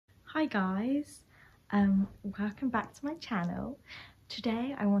Hi guys, welcome back to my channel.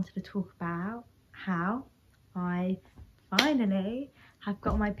 Today I wanted to talk about how I finally have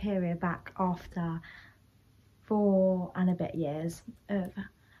got my period back after 4 and a bit years of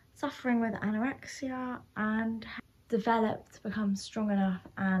suffering with anorexia, and developed, become strong enough,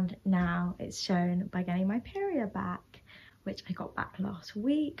 and now it's shown by getting my period back, which I got back last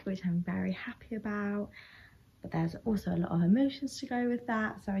week, which I'm very happy about. But there's also a lot of emotions to go with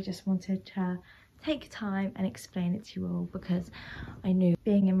that, so I just wanted to take time and explain it to you all, because I knew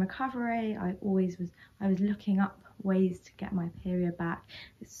being in recovery, I was looking up ways to get my period back.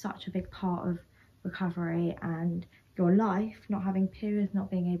 It's such a big part of recovery and your life, not having periods, not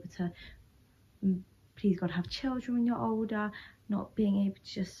being able to, please God, have children when you're older, not being able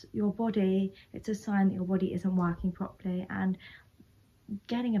to just, your body, it's a sign that your body isn't working properly, and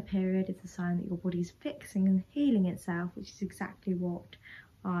getting a period is a sign that your body's fixing and healing itself, which is exactly what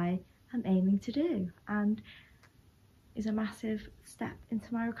I am aiming to do, and is a massive step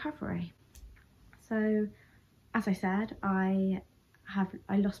into my recovery. So as I said, I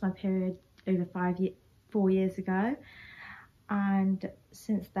lost my period over 4 years ago, and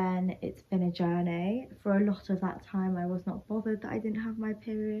since then it's been a journey. For a lot of that time I was not bothered that I didn't have my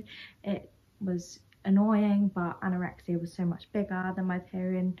period. It was annoying, but anorexia was so much bigger than my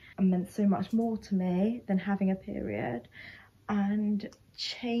period and meant so much more to me than having a period. And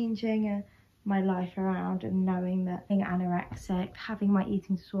changing my life around and knowing that being anorexic, having my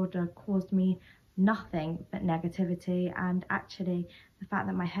eating disorder, caused me nothing but negativity, and actually the fact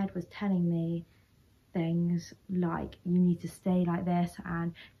that my head was telling me things like you need to stay like this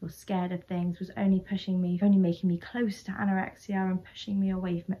and you're scared of things was only making me close to anorexia and pushing me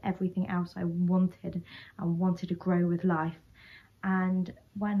away from everything else I wanted to grow with life. And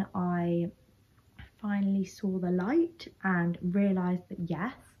when I finally saw the light and realized that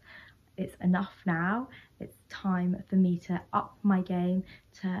yes, it's enough now, it's time for me to up my game,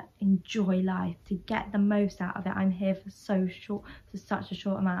 to enjoy life, to get the most out of it. I'm here for such a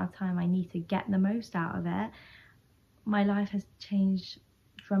short amount of time. I need to get the most out of it. My life has changed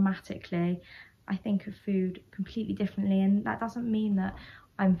dramatically. I think of food completely differently, and that doesn't mean that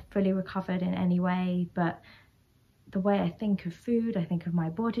I'm fully recovered in any way, but the way I think of food, I think of my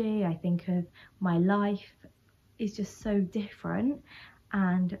body, I think of my life is just so different.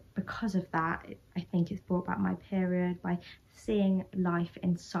 And because of that, I think it's brought back my period by seeing life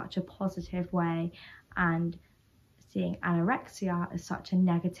in such a positive way and seeing anorexia as such a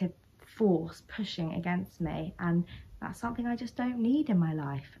negative force pushing against me, and that's something I just don't need in my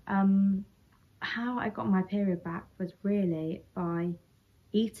life. How I got my period back was really by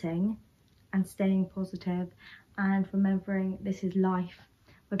eating and staying positive and remembering this is life.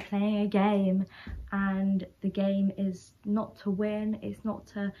 We're playing a game, and the game is not to win, it's not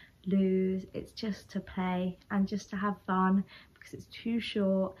to lose, it's just to play and just to have fun, because it's too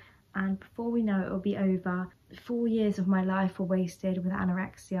short, and before we know it, it'll be over. 4 years of my life were wasted with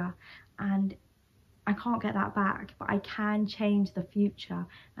anorexia, and I can't get that back, but I can change the future,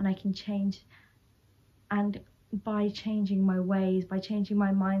 and I can change, and by changing my ways, by changing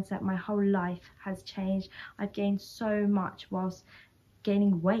my mindset, my whole life has changed. I've gained so much whilst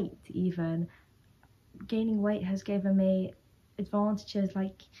gaining weight. Even gaining weight has given me advantages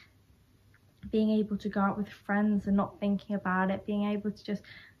like being able to go out with friends and not thinking about it, being able to just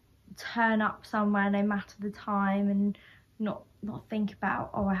turn up somewhere no matter the time and not think about,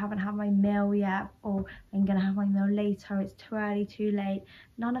 oh, I haven't had my meal yet, or I'm gonna have my meal later, it's too early, too late.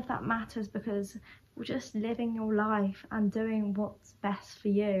 None of that matters, because you're just living your life and doing what's best for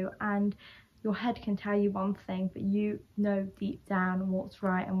you, and your head can tell you one thing, but you know deep down what's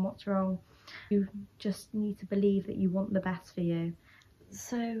right and what's wrong. You just need to believe that you want the best for you.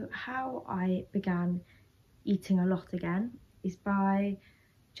 So how I began eating a lot again is by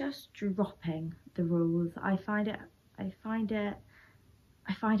just dropping the rules. I find it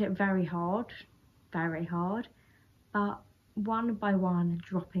very hard, but one by one,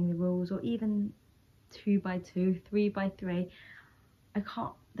 dropping the rules, or even 2 by 2, 3 by 3,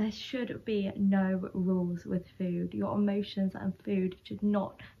 there should be no rules with food. Your emotions and food should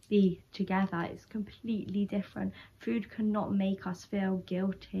not be together. It's completely different. Food cannot make us feel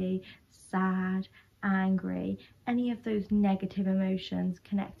guilty, sad, angry. Any of those negative emotions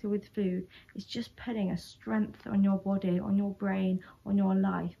connected with food is just putting a strength on your body, on your brain, on your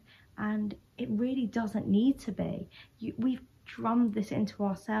life, and it really doesn't need to be. We've drummed this into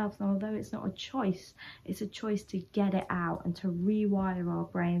ourselves, and although it's not a choice, it's a choice to get it out and to rewire our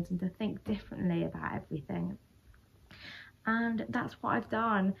brains and to think differently about everything. And that's what I've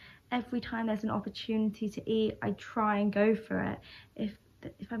done. Every time there's an opportunity to eat, I try and go for it. If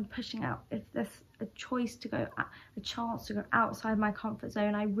if I'm pushing out, if there's a choice to go, a chance to go outside my comfort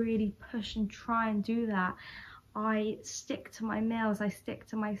zone, I really push and try and do that. I stick to my meals, I stick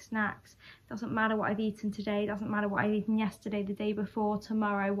to my snacks. Doesn't matter what I've eaten today, doesn't matter what I've eaten yesterday, the day before,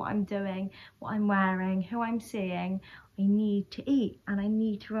 tomorrow, what I'm doing, what I'm wearing, who I'm seeing. I need to eat, and I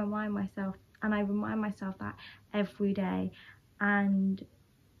need to remind myself, and I remind myself that every day. And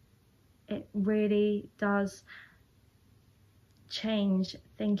it really does change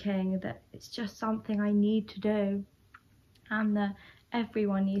thinking that it's just something I need to do, and that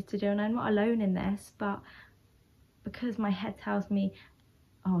everyone needs to do. And I'm not alone in this, but because my head tells me,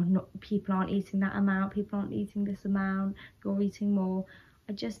 oh, not, people aren't eating that amount, people aren't eating this amount, you're eating more,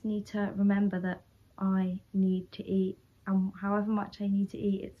 I just need to remember that I need to eat, and however much I need to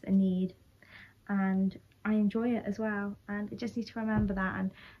eat, it's a need, and I enjoy it as well. And I just need to remember that and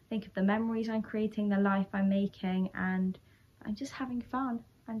think of the memories I'm creating, the life I'm making, and I'm just having fun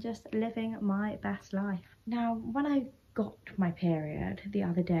and just living my best life. Now, when I got my period the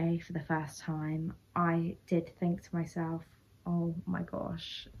other day for the first time, I did think to myself, oh my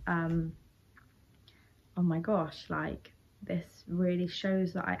gosh, like, this really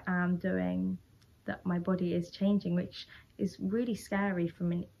shows that I am doing, that my body is changing, which is really scary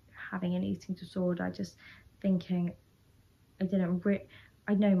from having an eating disorder. Just thinking, I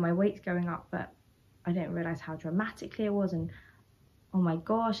know my weight's going up, but I didn't realise how dramatically it was. And oh my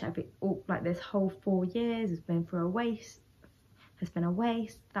gosh, like this whole 4 years has been a waste.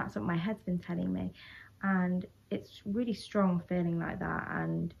 That's what my head's been telling me. And it's really strong feeling like that,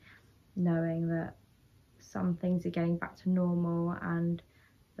 and knowing that some things are getting back to normal, and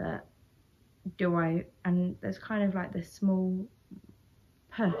that and there's kind of like this small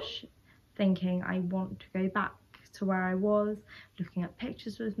push, thinking I want to go back to where I was, looking at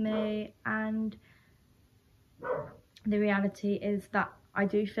pictures with me. And the reality is that I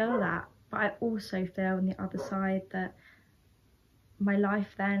do feel that, but I also feel on the other side that my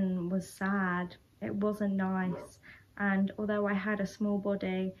life then was sad. It wasn't nice. And although I had a small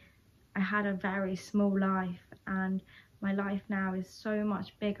body, I had a very small life, and my life now is so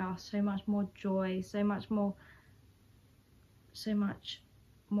much bigger, so much more joy, so much more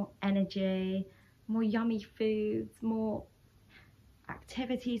energy, more yummy foods, more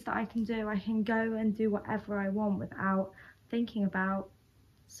activities that I can do. I can go and do whatever I want without thinking about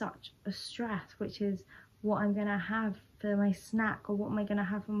such a stress, which is what I'm gonna have for my snack, or what am I gonna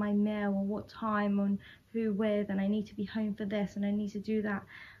have for my meal, or what time, and who with, and I need to be home for this, and I need to do that.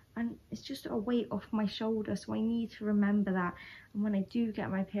 And it's just a weight off my shoulder, so I need to remember that. And when I do get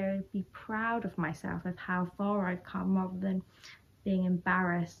my period, be proud of myself, of how far I've come, rather than being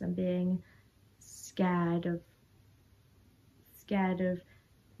embarrassed and being scared of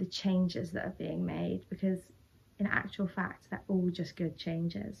the changes that are being made, because in actual fact they're all just good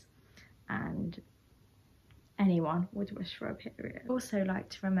changes, and anyone would wish for a period. I also like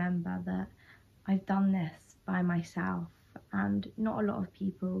to remember that I've done this by myself, and not a lot of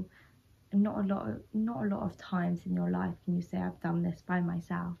people, not a lot of times in your life can you say I've done this by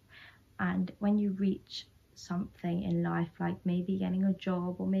myself. And when you reach something in life, like maybe getting a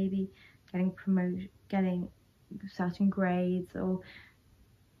job, or maybe getting promoted, getting certain grades, or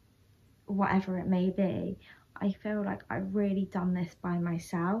whatever it may be, I feel like I've really done this by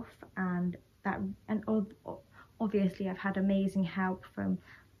myself. And obviously I've had amazing help from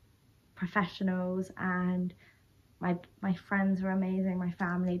professionals, and my friends are amazing, my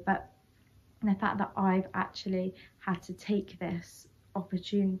family, but the fact that I've actually had to take this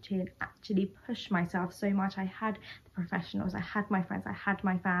opportunity and actually push myself so much. I had the professionals, I had my friends, I had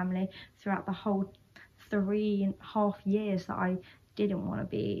my family throughout the whole 3.5 years that I didn't want to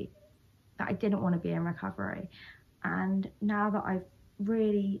be in recovery. And now that I've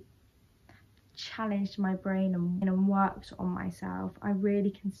really challenged my brain and worked on myself, I really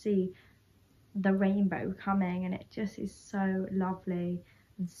can see the rainbow coming, and it just is so lovely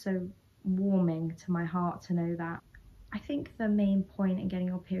and so warming to my heart to know that. I think the main point in getting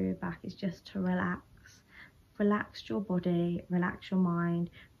your period back is just to relax your body, relax your mind,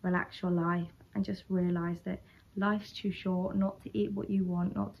 relax your life, and just realise that life's too short not to eat what you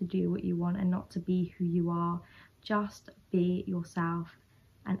want, not to do what you want, and not to be who you are. Just be yourself,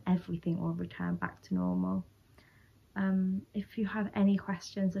 and everything will return back to normal. If you have any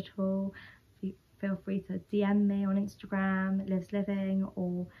questions at all, feel free to DM me on Instagram, Liv's Living,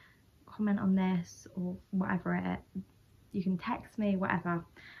 or comment on this, or whatever you can text me, whatever.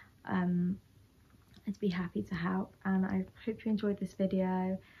 I'd be happy to help. And I hope you enjoyed this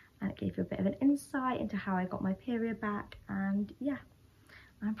video, and it gave you a bit of an insight into how I got my period back. And yeah,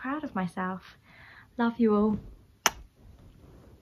 I'm proud of myself. Love you all.